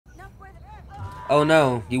Oh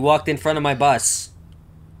no, you walked in front of my bus.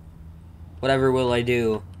 Whatever will I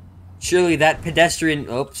do? Surely that pedestrian...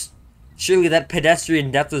 Oops. Surely that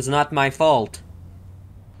pedestrian death was not my fault.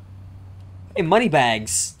 Hey, money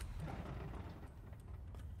bags.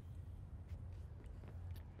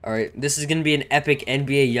 Alright, this is gonna be an epic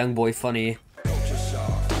NBA YoungBoy funny.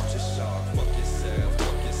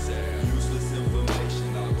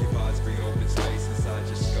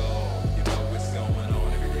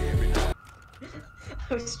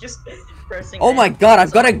 I was just pressing. Oh my god,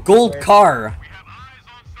 I've got a gold car!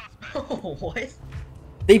 Oh, what?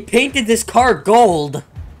 They painted this car gold!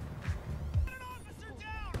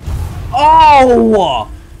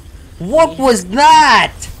 Oh! What was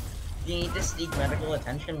that? Do you need to seek medical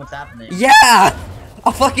attention? What's happening? Yeah!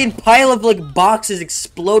 A fucking pile of, like, boxes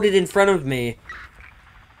exploded in front of me.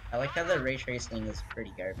 I like how the ray tracing is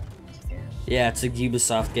pretty garbage in this game. Yeah, it's a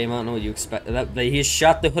Ubisoft game, I don't know what you expect. He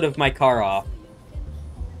shot the hood of my car off.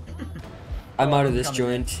 I'm out of this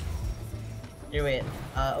joint. Here, wait.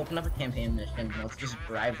 Open up a campaign mission. Let's just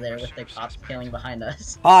drive there with the cops peeling behind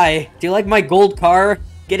us. Hi, do you like my gold car?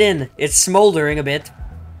 Get in. It's smoldering a bit.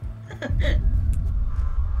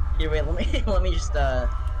 Here, wait. Let me just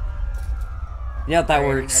Yeah, that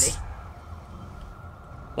works. Ready?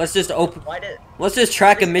 Let's just open. Why did? Let's just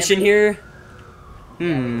track a mission here.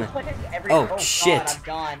 Hmm. Oh shit. God, I'm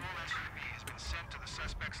gone.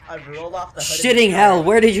 I've rolled off the hood. Shitting hell,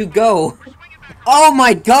 where did you go? Oh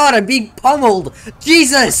my god, I'm being pummeled!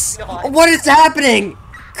 Jesus! God. What is happening?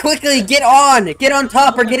 Quickly, get on! Get on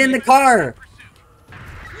top or get in the car!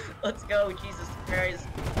 Let's go, Jesus Christ.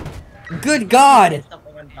 Good god! If you hit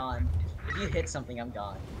something, I'm gone. If you hit something, I'm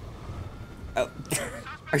gone. Oh.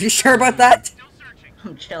 Are you sure about that?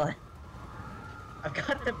 I'm chilling. I've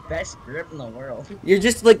got the best grip in the world. You're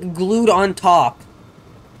just like glued on top.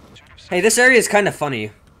 Hey, this area is kind of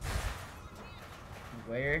funny.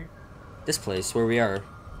 Where? This place, where we are.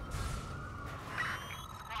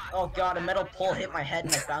 Oh god, a metal pole hit my head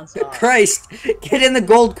and I bounced off. Christ! Get in the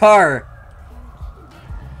gold car!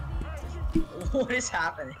 What is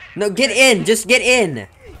happening? No, get in! Just get in!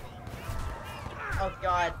 Oh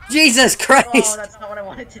god. Jesus Oh, Christ! that's not what I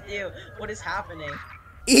wanted to do. What is happening?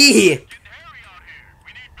 E!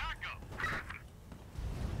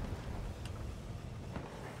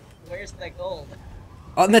 Where's the gold?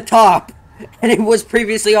 On the top! And it was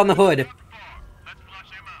previously on the hood.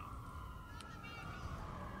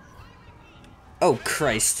 Oh,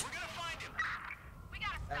 Christ.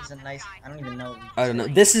 That was a nice... I don't even know. I don't know.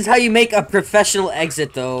 This is how you make a professional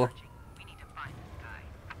exit, though.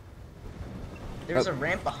 There was a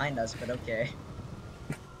ramp behind us, but okay.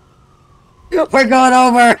 We're going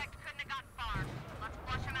over!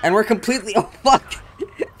 And we're completely... Oh, fuck!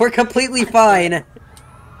 We're completely fine.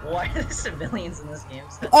 Why are there civilians in this game?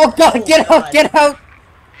 Oh, God! Get out! Get out!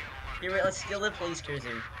 Here, wait, let's steal the police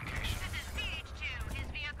cruiser.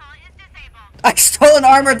 I stole an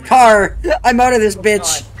armored car! I'm out of this Oh,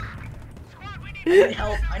 bitch! God. I need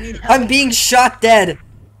help! I need help! I'm being shot dead!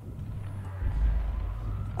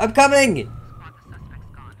 I'm coming!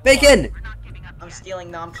 Bacon! I'm stealing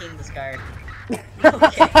Nom King this car.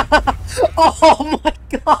 Oh my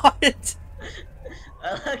god!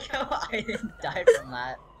 I like how I didn't die from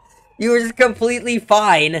that. You were just completely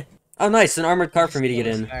fine. Oh nice, an armored car for me to get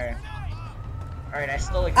in. Alright, I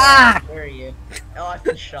stole a car. Ah! Where are you? Oh, I've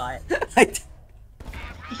been shot.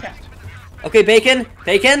 Yeah. Okay, Bacon!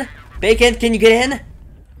 Bacon! Bacon, can you get in?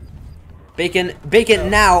 Bacon, Bacon,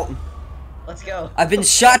 now! Let's go. I've been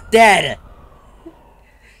shot dead!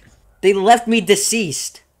 They left me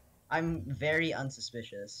deceased. I'm very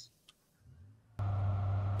unsuspicious.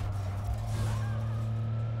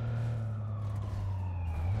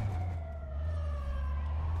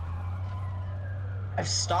 I've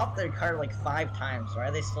stopped their car like 5 times. Why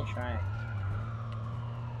are they still trying?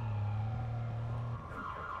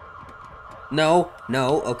 No,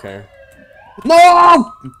 no, okay.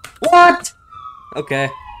 No! What? Okay.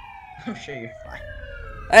 I'm sure you're fine.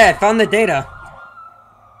 Hey, I found the data.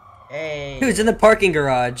 Hey. He was in the parking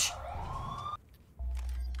garage.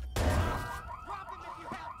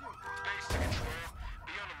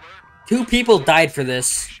 Two people died for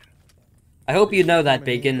this. I hope you know that,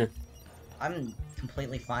 Bacon. I'm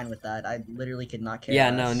completely fine with that. I literally could not care Yeah,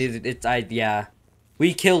 less. no, neither. Yeah.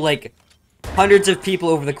 We kill, like, hundreds of people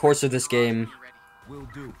over the course of this game. Will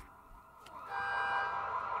do.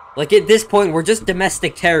 Like, at this point, we're just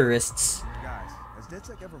domestic terrorists. Guys, let's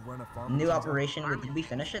DedSec ever run a farm? New operation. Wait, did we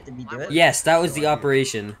finish it? Did we do it? Yes, that was the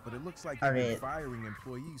operation. But it looks like Alright. firing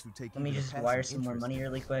employees who take Let me either just passive wire some more interest money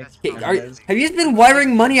really quick. Have you been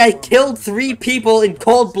wiring money? I killed 3 people in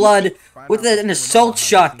cold blood with an assault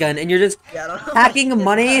shotgun, and you're just Yeah, I don't know hacking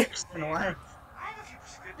money?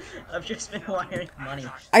 I've just been wiring money.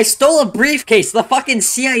 I stole a briefcase. The fucking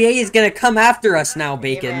CIA is gonna come after us now, Hey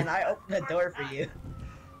Bacon. man, I opened the door for you.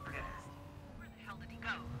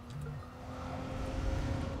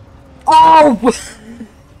 Oh!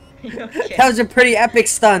 Okay. That was a pretty epic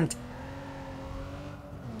stunt.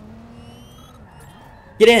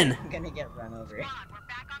 Get in. I'm gonna get run over.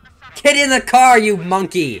 Get in the car, you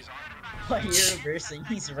monkey. Why you're reversing?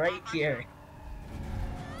 He's right here.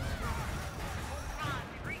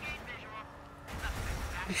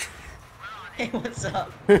 Hey, what's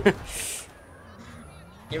up? You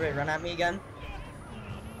ready to run at me again?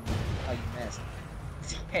 Oh, you missed.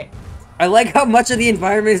 Okay. I like how much of the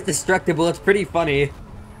environment is destructible. It's pretty funny.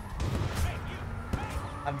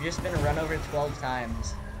 I've just been run over 12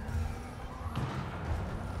 times.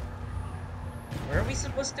 Where are we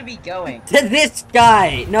supposed to be going? To this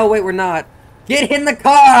guy. No, wait, we're not. Get in the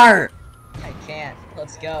car. I can't.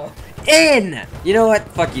 Let's go. In. You know what?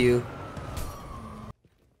 Fuck you.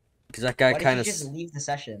 Because that guy Why kind did of. you just leave the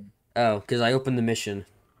session? Oh, because I opened the mission.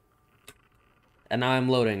 And now I'm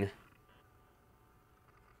loading.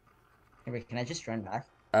 Hey, wait, can I just run back?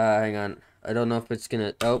 Hang on. I don't know if it's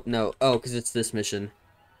gonna. Oh, no. Oh, because it's this mission.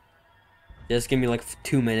 Just give me like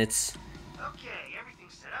 2 minutes. Okay,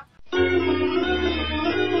 everything's set up.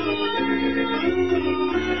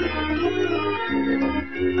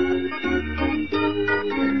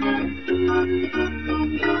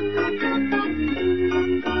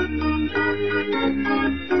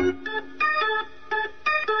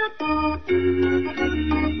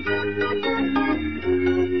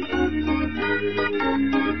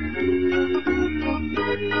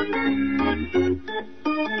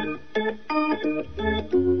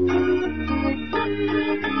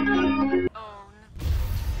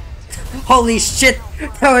 Holy shit!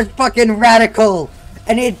 That was fucking radical!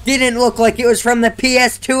 And it didn't look like it was from the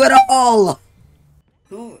PS2 at all!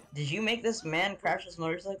 Who did you make this man crash his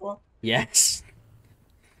motorcycle? Yes.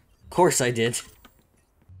 Of course I did.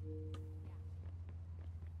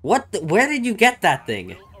 What where did you get that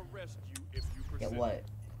thing? Get what?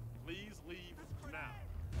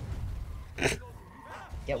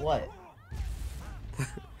 Get what?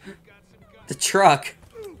 The truck.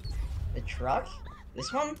 The truck?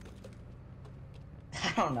 This one?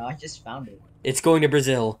 I don't know, I just found it. It's going to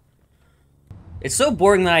Brazil. It's so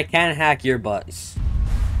boring that I can't hack your bus.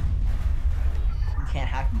 You can't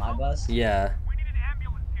hack my bus? Yeah.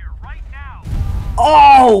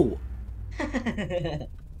 Oh!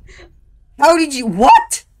 How did you-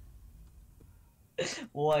 what?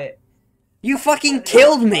 What? You fucking How did I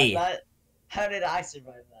killed survive me! that? How did I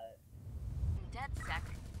survive that?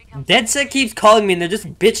 DedSec keeps calling me and they're just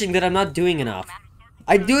bitching that I'm not doing enough.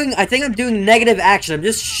 I think I'm doing negative action. I'm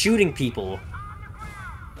just shooting people.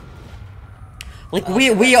 Like,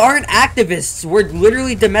 we aren't activists. We're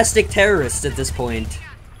literally domestic terrorists at this point.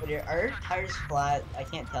 But are your tires flat? I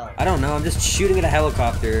can't tell. I don't know. I'm just shooting at a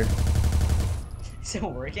helicopter. Is it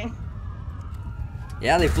working?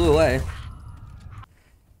 Yeah, they flew away.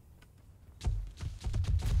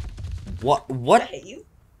 What? Did I What? hit you?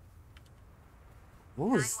 What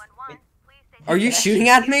was... Wait, Are you can I shooting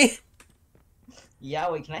shoot at you? me?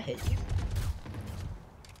 Yeah, wait, can I hit you?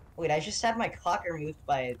 Wait, I just had my clock removed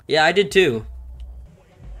by... Yeah, I did too.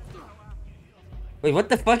 Wait, what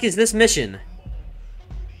the fuck is this mission?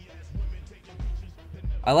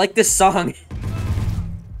 I like this song.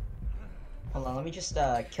 Hold on, let me just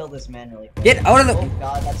kill this man really quick. Get out of the- Oh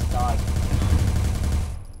god, that's a dog.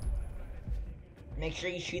 Make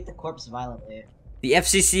sure you shoot the corpse violently. The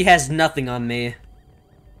FCC has nothing on me.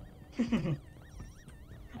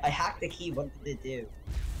 I hacked the key, what did it do?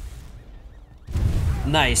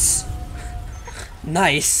 Nice.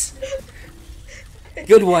 Nice.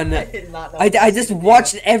 Good one. I did not know I what just this would do.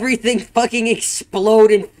 watched everything fucking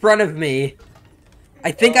explode in front of me.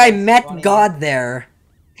 I think Oh, I that's met funny. God there.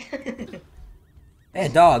 Hey,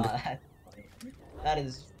 dog. That's funny. That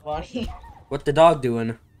is funny. What the dog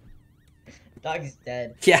doing? Dog's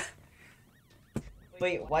dead. Yeah.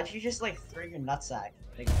 Wait, why'd you just like throw your nutsack?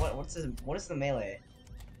 Like what is the melee?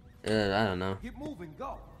 I don't know. Get moving,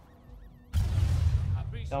 go.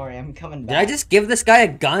 Don't worry, I'm coming Did back. I just give this guy a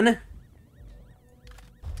gun?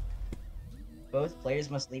 Both players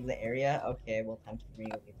must leave the area? Okay, well time for me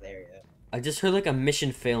to leave the area. I just heard like a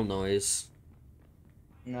mission fail noise.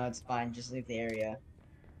 No, it's fine, just leave the area.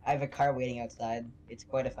 I have a car waiting outside. It's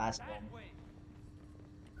quite a fast one.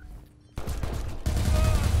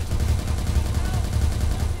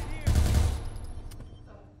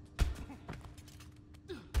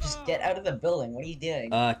 Just get out of the building. What are you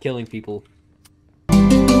doing? Killing people.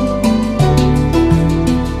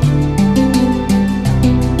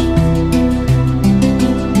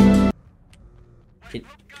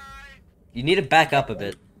 You need to back up a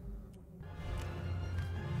bit.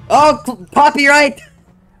 Oh, copyright!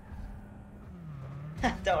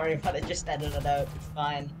 Don't worry about it, just edit it out. It's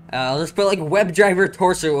fine. I'll just put like WebDriver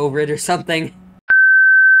torso over it or something.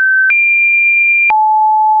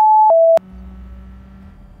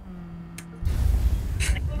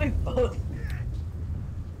 We both.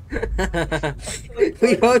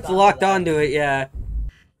 We both locked onto it, yeah.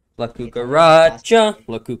 La cucaracha,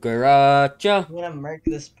 la cucaracha. I'm gonna murk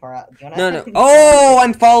this part. No. Oh,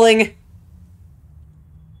 I'm falling!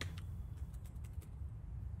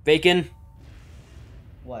 Bacon.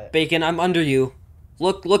 What? Bacon, I'm under you.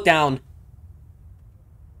 Look down.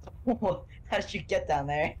 How did you get down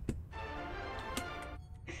there?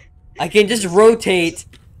 I can just rotate.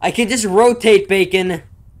 I can just rotate, Bacon.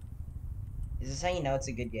 Is this how you know it's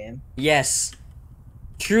a good game? Yes.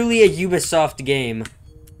 Truly a Ubisoft game.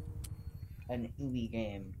 An ooey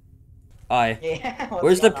game. Aye. Yeah.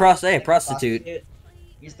 Where's the prostitute?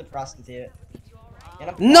 Use the prostitute.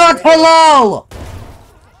 Not halal!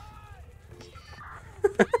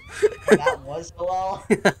 That was halal.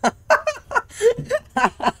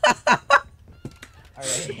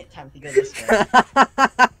 Alright, time to go this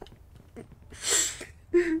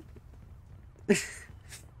way.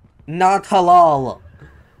 Not halal.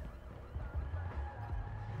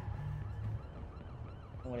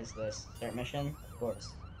 What is this? Start mission? Of course.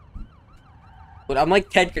 But I'm like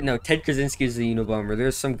Ted Krasinski is the Unabomber.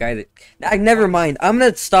 There's some guy that... never mind. I'm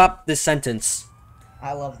gonna stop this sentence.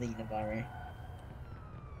 I love the Unabomber.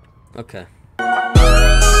 Okay.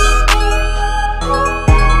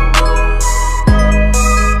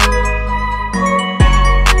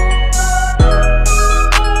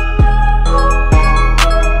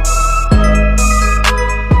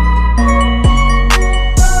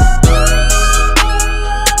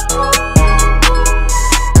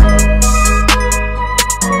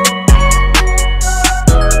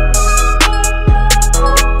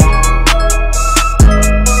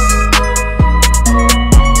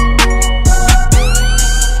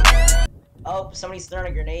 Somebody's throwing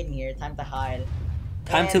a grenade in here. Time to hide.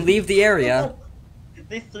 Time to leave the area.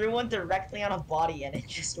 They threw one directly on a body and it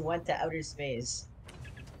just went to outer space.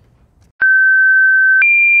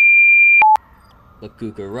 La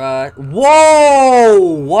cucaracha. Whoa!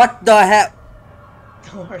 What the heck?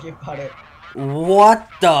 Don't worry about it. What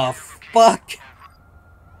the fuck?